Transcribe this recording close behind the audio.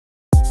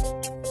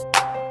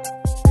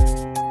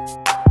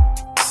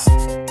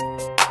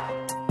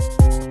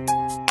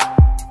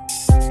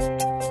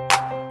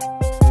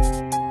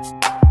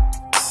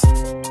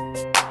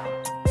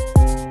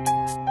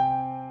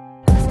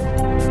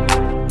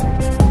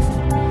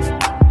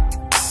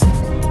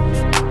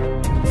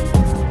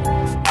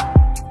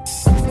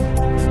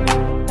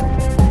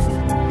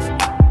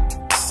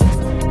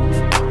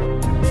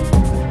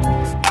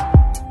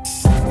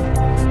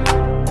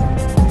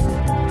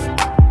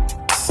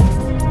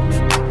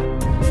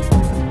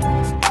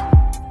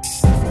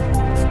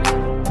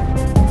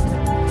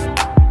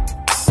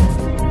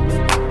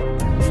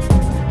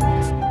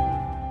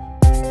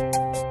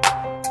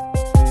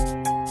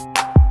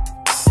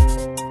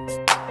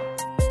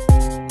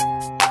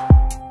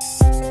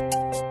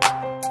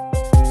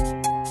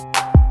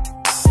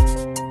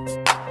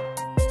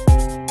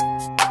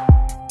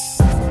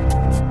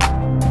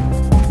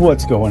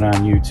What's going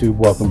on, YouTube?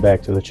 Welcome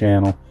back to the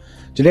channel.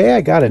 Today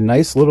I got a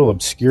nice little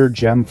obscure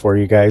gem for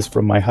you guys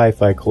from my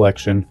hi-fi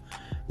collection.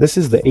 This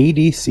is the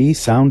ADC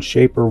Sound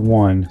Shaper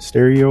 1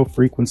 Stereo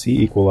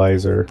Frequency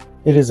Equalizer.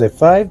 It is a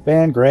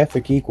 5-band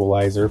graphic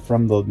equalizer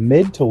from the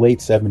mid to late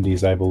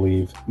 70s, I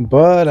believe,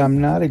 but I'm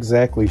not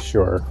exactly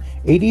sure.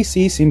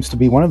 ADC seems to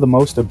be one of the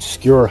most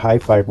obscure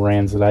hi-fi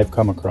brands that I've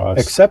come across,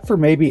 except for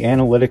maybe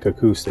Analytic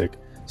Acoustic.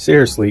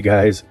 Seriously,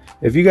 guys,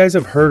 if you guys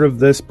have heard of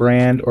this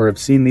brand or have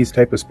seen these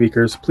type of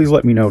speakers, please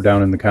let me know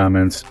down in the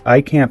comments.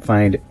 I can't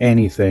find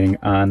anything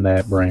on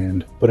that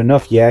brand. But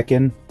enough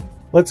yakking.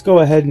 Let's go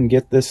ahead and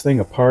get this thing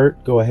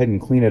apart, go ahead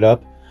and clean it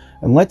up,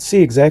 and let's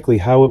see exactly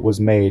how it was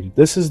made.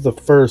 This is the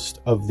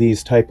first of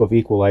these type of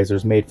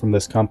equalizers made from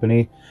this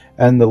company,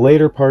 and the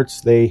later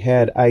parts they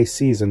had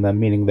ICs in them,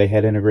 meaning they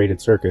had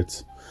integrated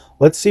circuits.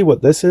 Let's see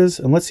what this is,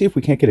 and let's see if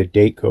we can't get a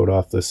date code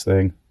off this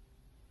thing.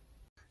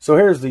 So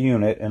here's the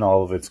unit in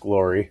all of its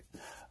glory.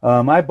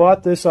 I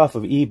bought this off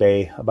of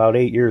eBay about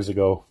 8 years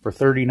ago for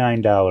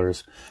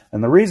 $39.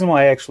 And the reason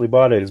why I actually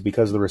bought it is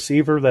because the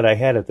receiver that I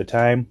had at the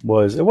time it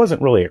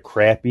wasn't really a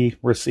crappy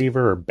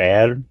receiver or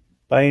bad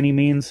by any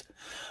means.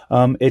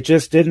 It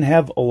just didn't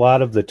have a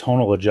lot of the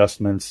tonal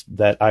adjustments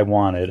that I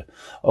wanted.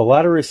 A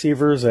lot of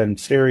receivers and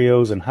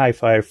stereos and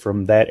hi-fi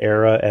from that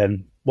era,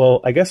 and well,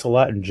 I guess a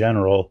lot in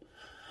general,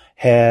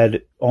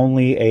 had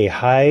only a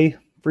high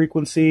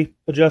frequency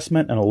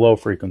adjustment and a low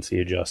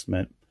frequency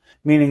adjustment,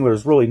 meaning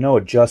there's really no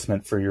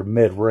adjustment for your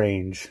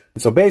mid-range.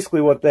 So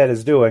basically what that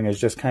is doing is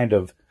just kind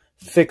of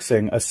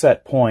fixing a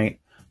set point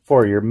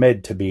for your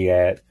mid to be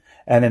at.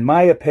 And in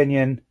my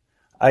opinion,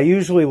 I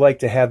usually like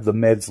to have the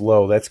mids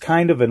low. That's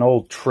kind of an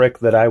old trick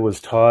that I was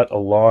taught a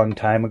long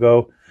time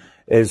ago,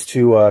 is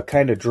to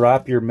kind of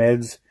drop your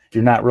mids if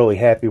you're not really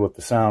happy with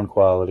the sound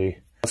quality.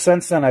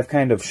 Since then, I've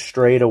kind of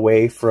strayed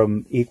away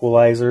from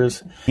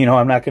equalizers. You know,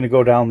 I'm not going to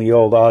go down the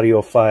old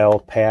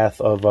audiophile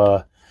path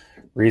of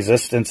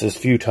resistance is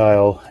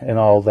futile and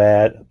all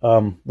that,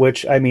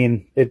 which, I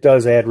mean, it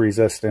does add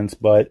resistance,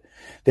 but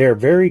they're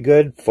very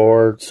good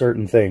for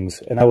certain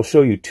things. And I will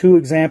show you 2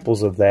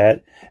 examples of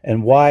that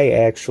and why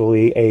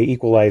actually a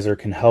equalizer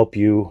can help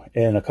you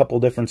in a couple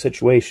different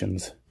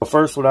situations.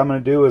 First, what I'm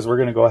going to do is we're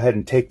going to go ahead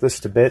and take this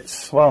to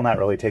bits. Well, not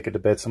really take it to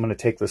bits. I'm going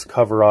to take this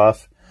cover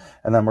off,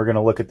 and then we're going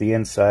to look at the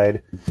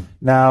inside.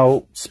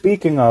 Now,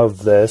 speaking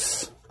of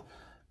this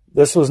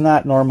was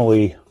not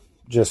normally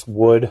just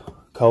wood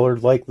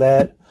colored like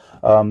that.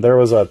 There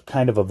was a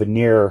kind of a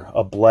veneer,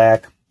 a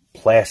black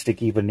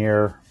plasticky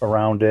veneer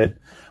around it,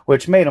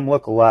 which made them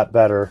look a lot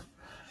better.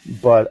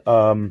 But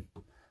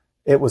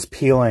it was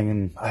peeling,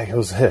 and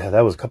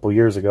that was a couple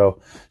years ago.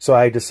 So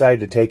I decided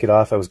to take it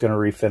off. I was going to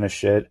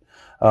refinish it.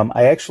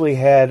 I actually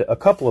had a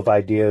couple of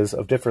ideas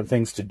of different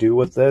things to do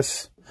with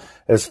this,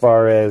 as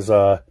far as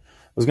I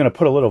was going to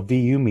put a little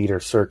VU meter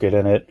circuit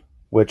in it,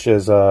 which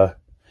is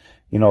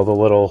you know, the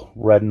little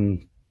red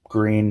and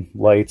green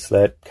lights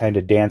that kind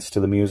of dance to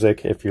the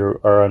music, if you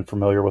are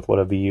unfamiliar with what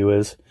a VU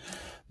is.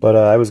 But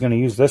I was going to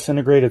use this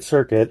integrated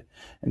circuit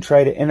and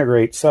try to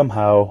integrate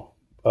somehow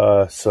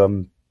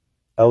some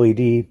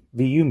LED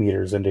VU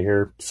meters into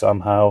here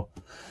somehow.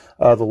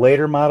 The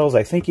later models,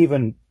 I think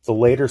even the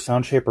later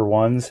Sound Shaper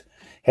 1s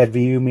had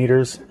VU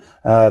meters.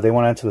 They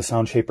went on to the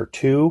Sound Shaper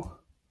 2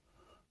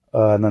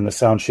 and then the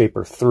Sound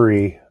Shaper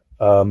 3.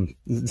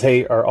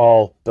 They are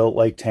all built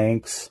like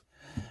tanks.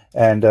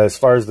 And as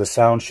far as the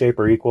Sound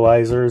Shaper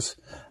equalizers,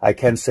 I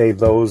can say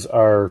those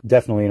are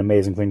definitely an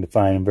amazing thing to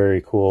find and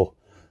very cool.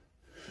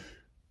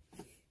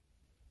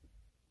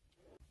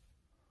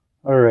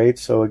 Alright,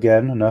 so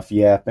again, enough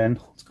yapping.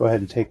 Let's go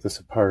ahead and take this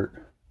apart.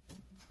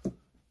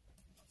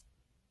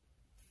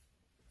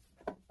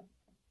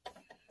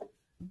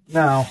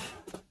 Now,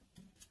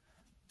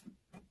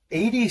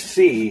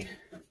 ADC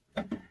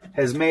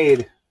has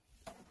made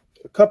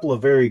a couple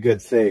of very good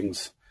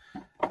things.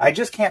 I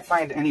just can't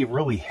find any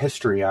really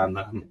history on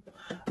them.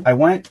 I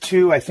went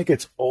to, I think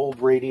it's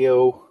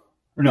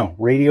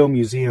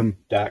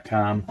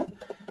radiomuseum.com,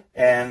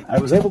 and I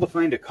was able to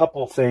find a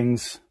couple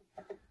things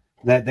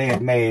that they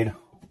had made.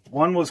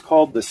 One was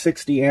called the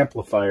 60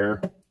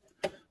 amplifier,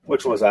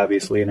 which was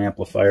obviously an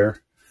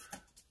amplifier.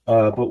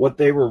 But what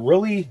they were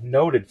really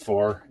noted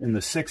for in the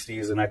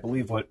 60s, and I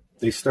believe what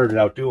they started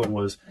out doing,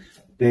 was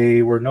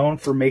they were known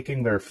for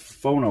making their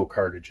phono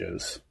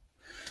cartridges,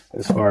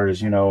 as far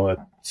as, you know,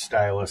 a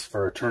stylus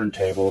for a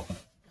turntable.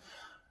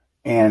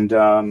 And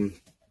I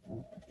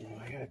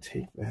gotta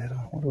take that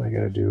off. What do I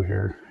gotta do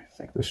here? I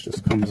think this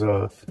just comes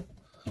off.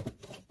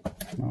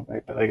 No, I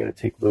gotta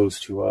take those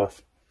 2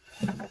 off.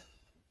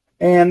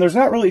 And there's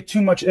not really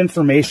too much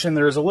information.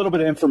 There's a little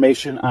bit of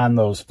information on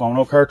those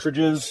phono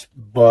cartridges,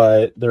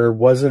 but there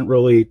wasn't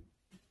really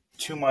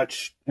too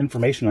much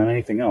information on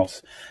anything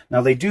else.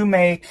 Now, they do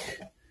make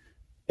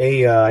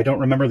a, I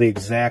don't remember the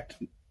exact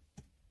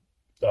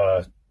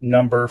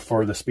number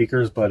for the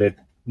speakers, but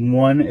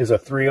one is a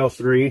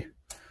 303,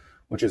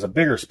 which is a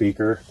bigger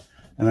speaker,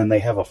 and then they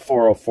have a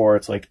 404.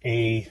 It's like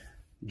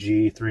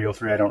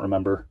AG303, I don't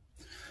remember.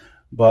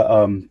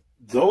 But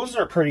those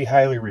are pretty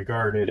highly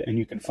regarded, and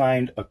you can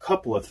find a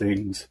couple of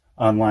things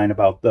online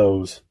about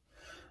those.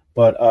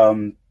 But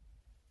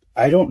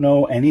I don't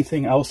know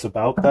anything else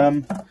about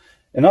them.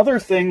 Another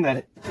thing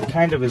that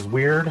kind of is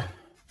weird.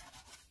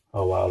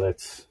 Oh, wow,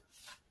 that's...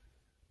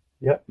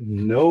 Yep,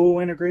 no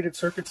integrated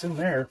circuits in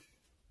there.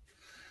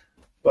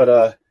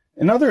 But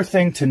another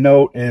thing to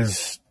note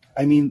is,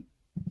 I mean,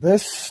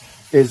 this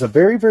is a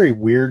very, very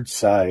weird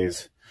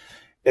size.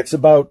 It's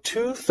about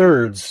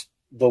 2/3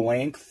 the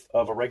length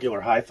of a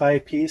regular hi-fi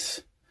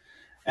piece.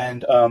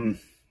 And,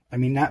 I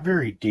mean, not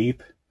very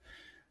deep.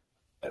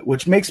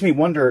 Which makes me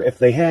wonder if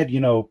they had, you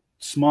know,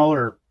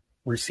 smaller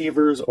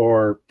receivers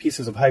or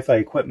pieces of hi-fi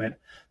equipment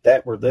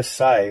that were this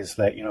size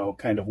that, you know,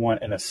 kind of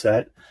went in a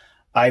set.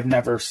 I've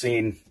never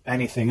seen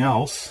anything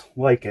else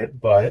like it,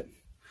 but...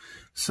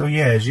 So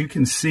yeah, as you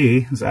can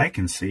see, as I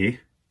can see,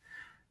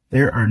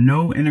 there are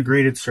no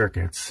integrated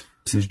circuits.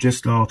 This is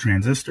just all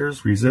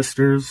transistors,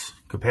 resistors,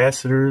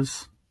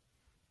 capacitors,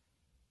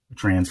 a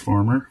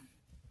transformer.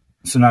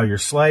 So now your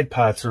slide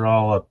pots are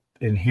all up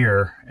in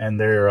here, and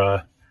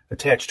they're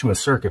attached to a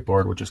circuit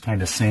board, which is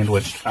kind of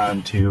sandwiched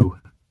onto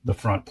the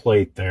front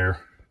plate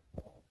there.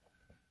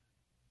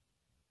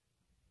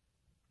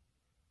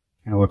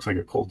 Kind of looks like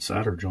a cold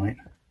solder joint.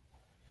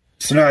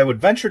 So now I would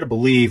venture to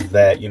believe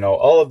that, you know,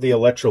 all of the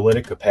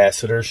electrolytic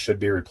capacitors should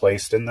be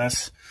replaced in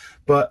this.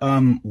 But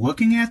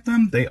looking at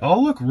them, they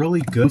all look really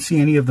good. I don't see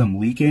any of them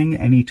leaking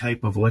any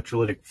type of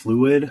electrolytic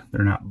fluid.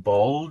 They're not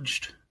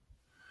bulged.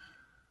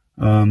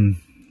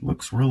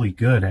 Looks really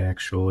good,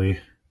 actually.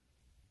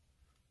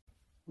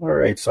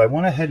 Alright, so I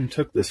went ahead and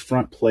took this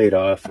front plate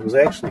off. It was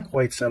actually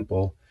quite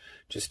simple.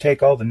 Just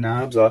take all the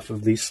knobs off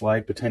of these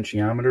slide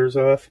potentiometers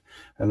off,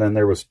 and then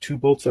there was 2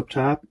 bolts up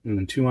top and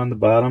then 2 on the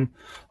bottom.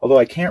 Although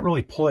I can't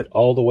really pull it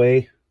all the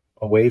way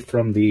away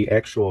from the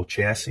actual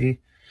chassis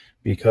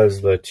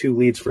because the 2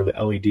 leads for the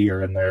LED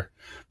are in there.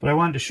 But I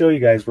wanted to show you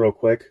guys real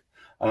quick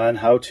on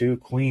how to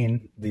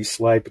clean these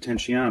slide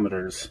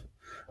potentiometers.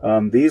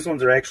 These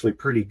ones are actually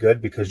pretty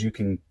good because you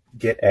can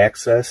get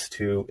access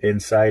to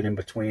inside in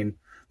between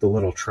the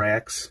little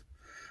tracks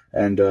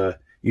and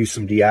use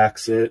some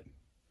deoxit.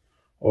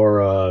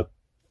 Or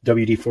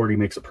WD-40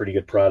 makes a pretty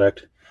good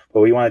product. But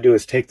what you want to do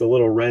is take the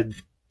little red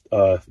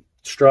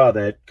straw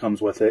that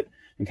comes with it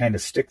and kind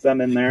of stick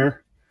them in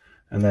there.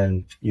 And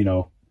then, you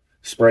know,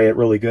 spray it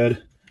really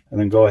good. And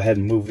then go ahead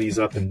and move these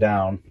up and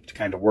down to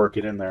kind of work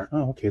it in there.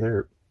 Oh, okay,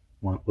 there.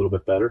 Want a little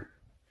bit better.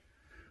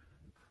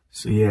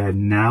 So yeah,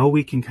 now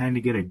we can kind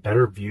of get a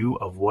better view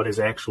of what is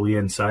actually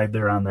inside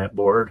there on that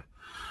board.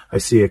 I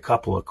see a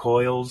couple of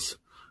coils.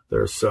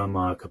 There's some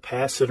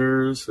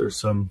capacitors, there's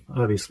some,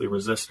 obviously,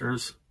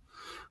 resistors.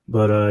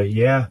 But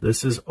yeah,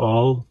 this is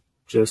all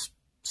just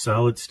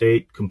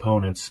solid-state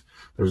components.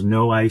 There's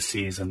no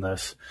ICs in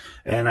this.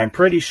 And I'm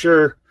pretty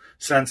sure,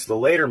 since the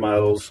later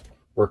models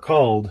were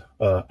called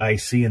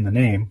IC in the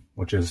name,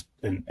 which is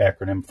an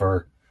acronym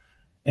for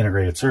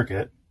integrated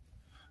circuit,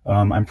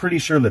 I'm pretty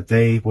sure that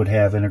they would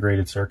have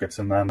integrated circuits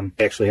in them.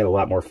 They actually had a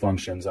lot more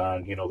functions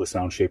on, you know, the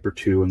Sound Shaper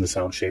 2 and the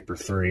Sound Shaper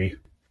 3.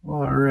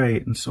 All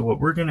right, and so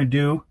what we're going to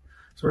do,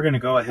 so we're going to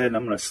go ahead and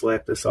I'm going to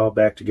slap this all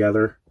back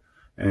together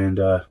and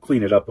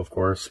clean it up, of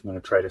course. I'm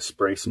going to try to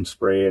spray some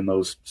spray in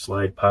those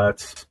slide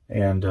pots.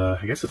 And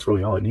I guess that's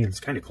really all it needs. It's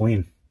kind of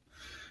clean.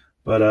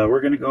 But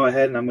we're going to go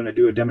ahead and I'm going to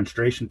do a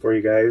demonstration for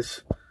you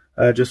guys.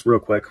 Just real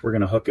quick, we're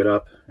going to hook it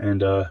up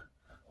and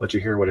let you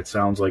hear what it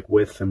sounds like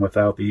with and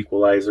without the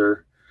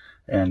equalizer.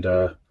 And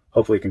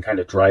hopefully you can kind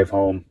of drive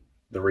home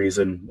the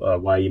reason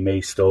why you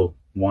may still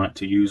want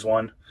to use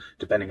one,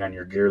 depending on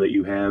your gear that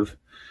you have.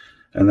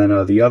 And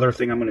then the other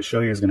thing I'm going to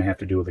show you is going to have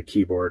to do with a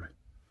keyboard.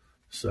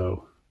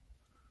 So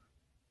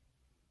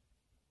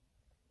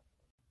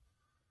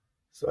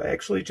I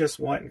actually just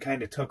went and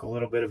kind of took a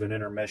little bit of an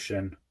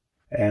intermission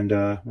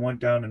and went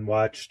down and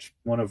watched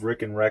one of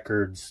Rick and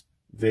Record's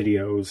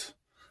videos,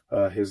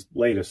 his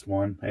latest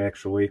one,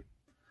 actually,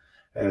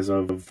 as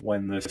of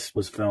when this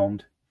was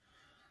filmed.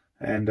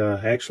 And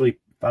I actually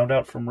found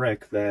out from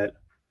Rick that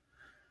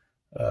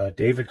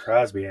David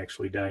Crosby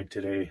actually died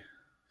today.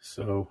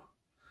 So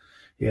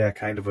yeah,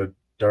 kind of a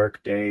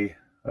dark day.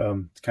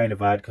 It's kind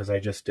of odd because I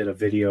just did a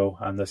video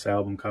on this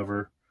album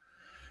cover,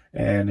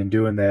 and in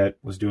doing that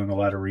was doing a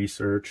lot of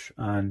research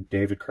on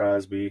David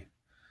Crosby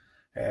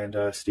and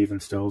Stephen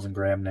Stills and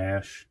Graham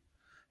Nash,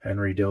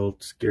 Henry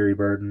Diltz, Gary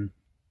Burden,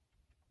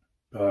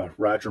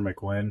 Roger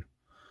McGuinn,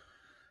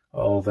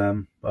 all of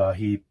them.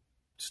 He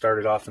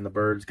started off in the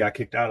Byrds, got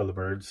kicked out of the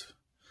Byrds,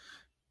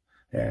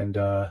 and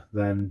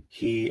then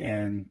he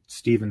and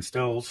Stephen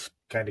Stills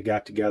kind of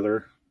got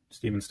together.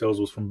 Stephen Stills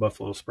was from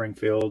Buffalo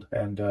Springfield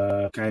and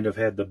kind of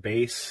had the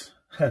bass,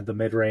 the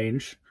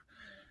mid-range,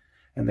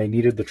 and they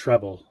needed the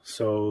treble.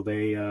 So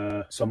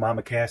so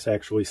Mama Cass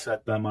actually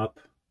set them up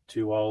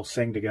to all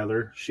sing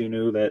together. She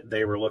knew that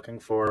they were looking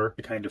for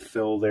to kind of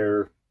fill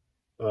their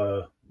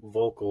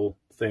vocal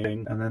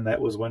thing, and then that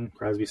was when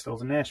Crosby,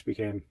 Stills, and Nash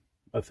became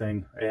a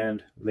thing,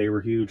 and they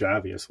were huge,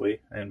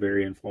 obviously, and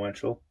very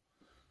influential.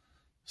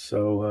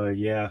 So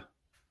yeah,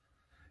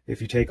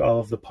 if you take all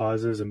of the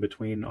pauses in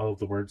between all of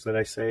the words that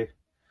I say,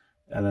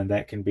 and then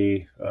that can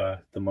be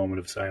the moment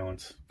of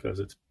silence, because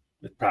it's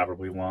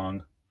probably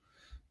long.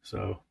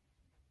 So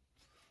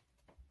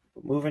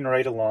moving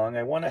right along,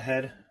 I went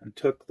ahead and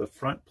took the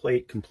front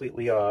plate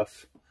completely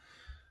off,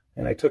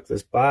 and I took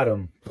this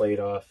bottom plate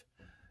off.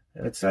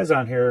 And it says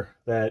on here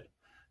that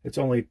it's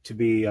only to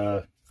be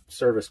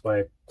serviced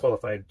by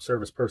qualified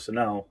service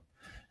personnel.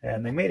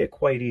 And they made it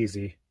quite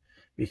easy,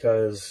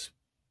 because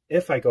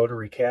if I go to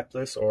recap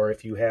this, or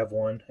if you have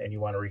one and you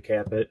want to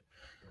recap it,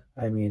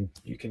 I mean,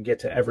 you can get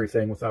to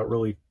everything without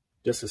really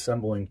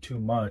disassembling too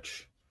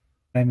much.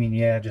 I mean,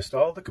 yeah, just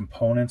all the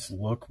components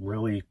look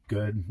really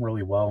good,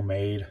 really well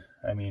made.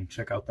 I mean,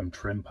 check out them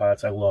trim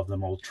pots. I love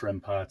them old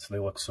trim pots. They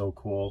look so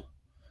cool.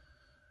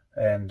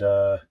 And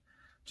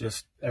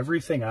just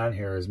everything on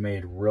here is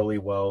made really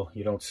well.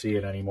 You don't see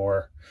it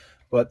anymore.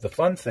 But the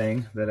fun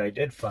thing that I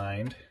did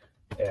find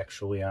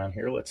actually on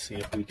here, let's see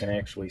if we can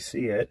actually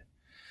see it,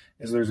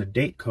 is there's a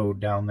date code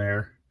down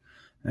there.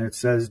 And it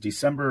says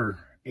December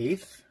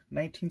 8th,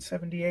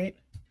 1978.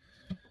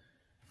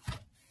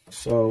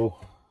 So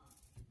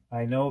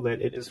I know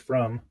that it is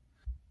from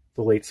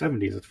the late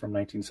 70s. It's from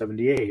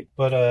 1978.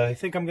 But I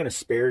think I'm going to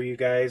spare you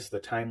guys the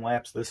time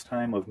lapse this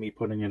time of me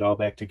putting it all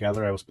back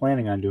together. I was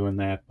planning on doing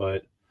that,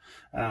 but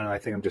I don't know. I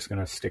think I'm just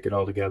going to stick it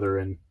all together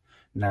and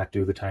not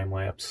do the time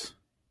lapse.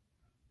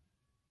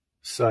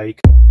 Psych.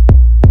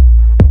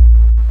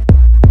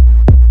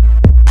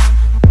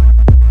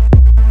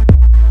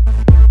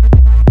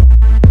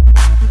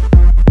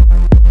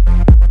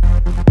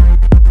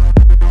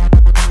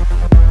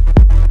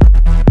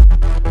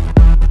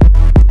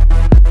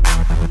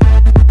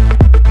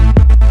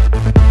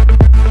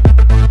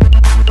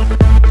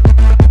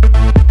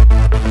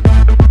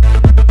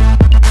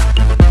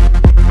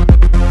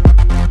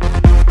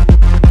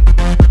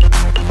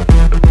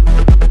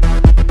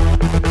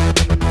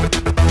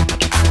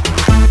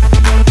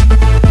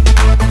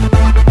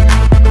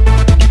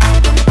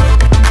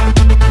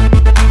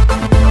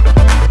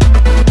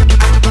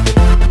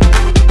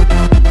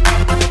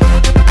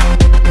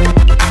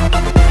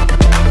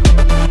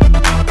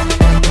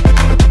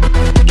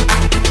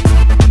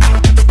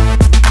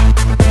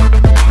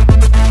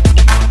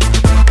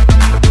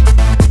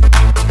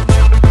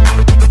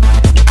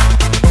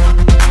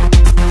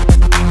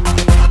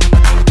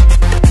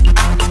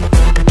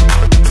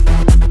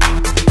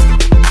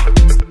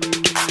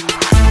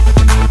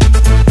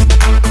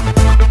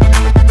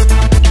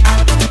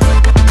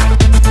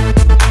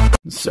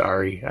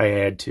 Sorry, I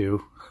had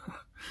to.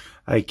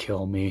 I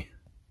kill me.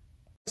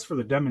 For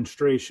the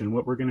demonstration,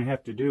 what we're going to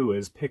have to do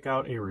is pick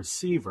out a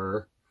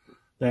receiver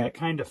that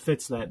kind of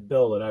fits that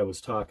bill that I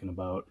was talking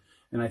about.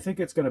 And I think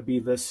it's going to be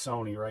this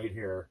Sony right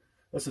here.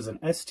 This is an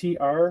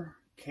STR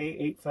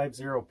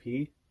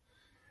K850P.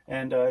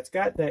 And it's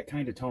got that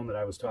kind of tone that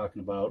I was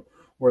talking about,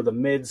 where the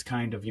mid's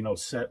kind of, you know,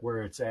 set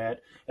where it's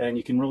at. And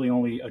you can really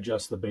only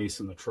adjust the bass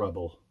and the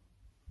treble.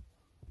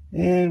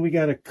 And we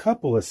got a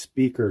couple of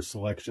speaker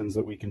selections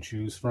that we can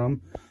choose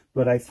from.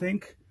 But I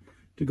think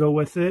to go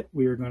with it,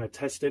 we are going to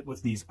test it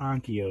with these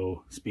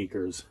Onkyo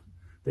speakers.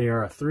 They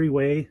are a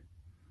three-way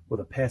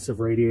with a passive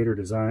radiator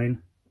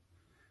design.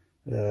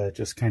 It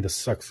just kind of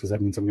sucks because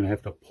that means I'm going to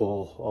have to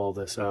pull all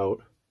this out.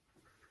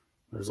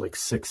 There's like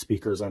 6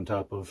 speakers on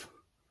top of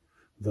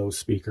those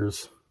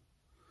speakers.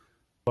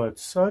 But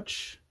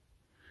such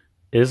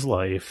is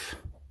life.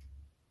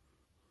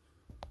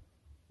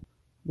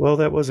 Well,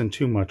 that wasn't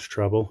too much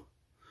trouble.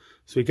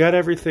 So we got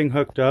everything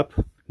hooked up.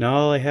 Now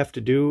all I have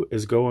to do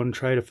is go and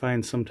try to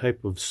find some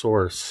type of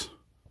source.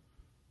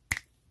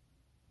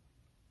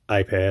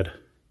 iPad.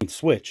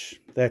 Switch.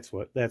 That's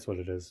what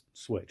it is.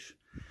 Switch.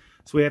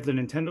 So we have the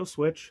Nintendo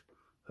Switch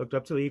hooked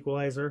up to the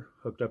equalizer,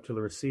 hooked up to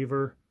the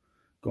receiver,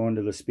 going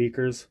to the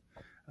speakers.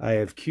 I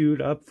have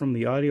queued up from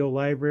the audio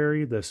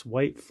library this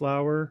white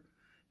flower.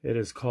 It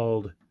is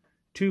called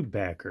Tube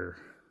Backer.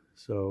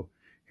 So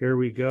here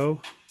we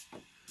go.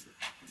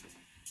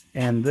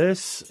 And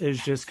this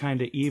is just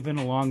kind of even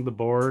along the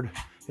board.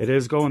 It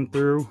is going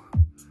through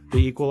the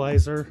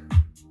equalizer,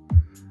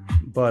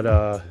 but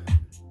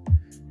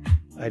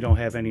I don't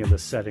have any of the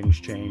settings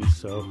changed,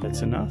 so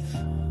that's enough.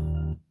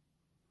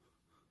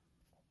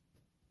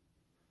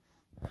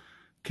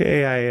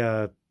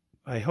 Okay,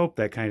 I hope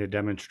that kind of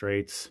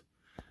demonstrates,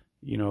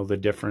 you know, the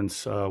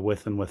difference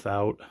with and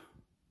without.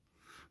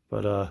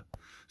 But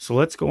so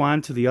let's go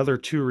on to the other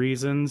 2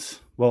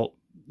 reasons. Well,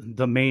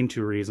 the main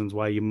 2 reasons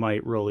why you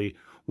might really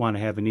want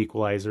to have an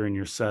equalizer in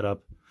your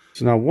setup.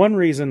 So now one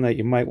reason that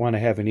you might want to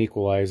have an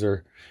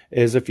equalizer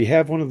is if you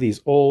have one of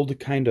these old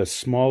kind of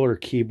smaller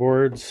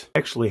keyboards,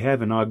 actually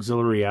have an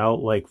auxiliary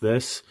out like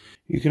this,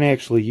 you can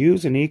actually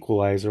use an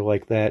equalizer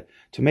like that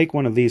to make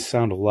one of these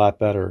sound a lot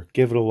better,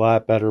 give it a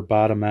lot better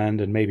bottom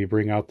end, and maybe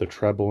bring out the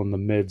treble and the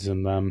mids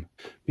in them,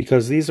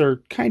 because these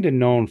are kind of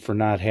known for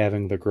not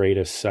having the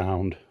greatest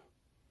sound.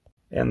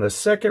 And the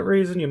second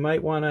reason you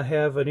might want to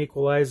have an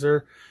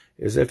equalizer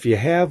is if you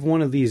have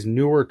one of these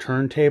newer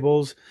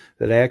turntables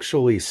that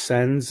actually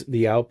sends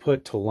the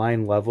output to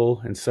line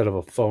level instead of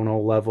a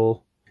phono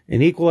level.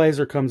 An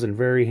equalizer comes in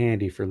very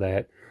handy for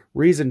that.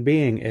 Reason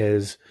being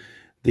is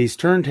these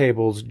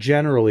turntables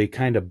generally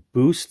kind of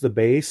boost the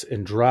bass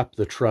and drop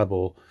the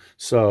treble.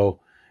 So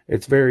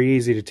it's very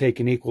easy to take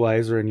an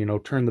equalizer and, you know,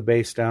 turn the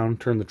bass down,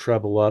 turn the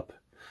treble up,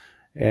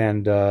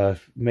 and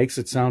makes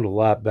it sound a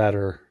lot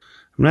better.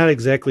 I'm not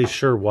exactly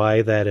sure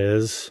why that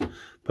is,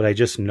 but I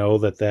just know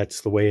that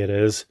that's the way it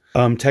is.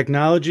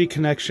 Technology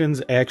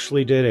Connections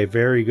actually did a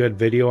very good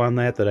video on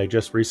that I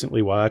just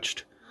recently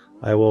watched.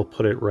 I will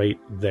put it right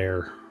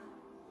there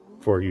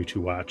for you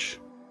to watch.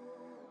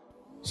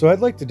 So I'd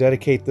like to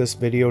dedicate this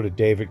video to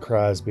David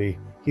Crosby.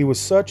 He was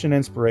such an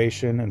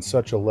inspiration and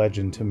such a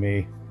legend to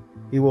me.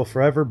 He will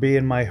forever be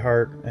in my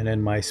heart and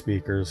in my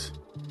speakers.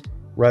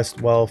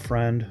 Rest well,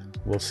 friend.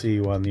 We'll see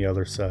you on the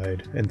other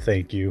side, and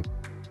thank you.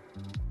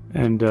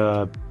 And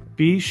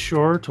be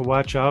sure to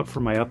watch out for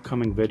my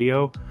upcoming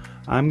video.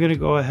 I'm going to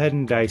go ahead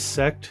and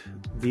dissect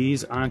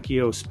these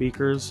Onkyo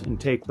speakers and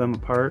take them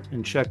apart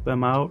and check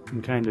them out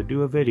and kind of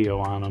do a video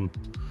on them.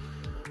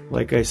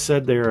 Like I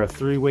said, they're a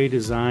three-way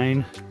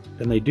design,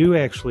 and they do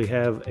actually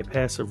have a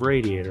passive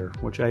radiator,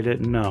 which I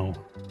didn't know.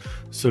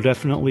 So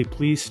definitely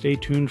please stay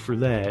tuned for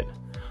that.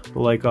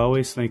 But like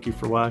always, thank you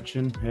for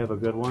watching. Have a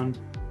good one.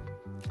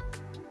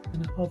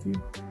 And I love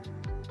you.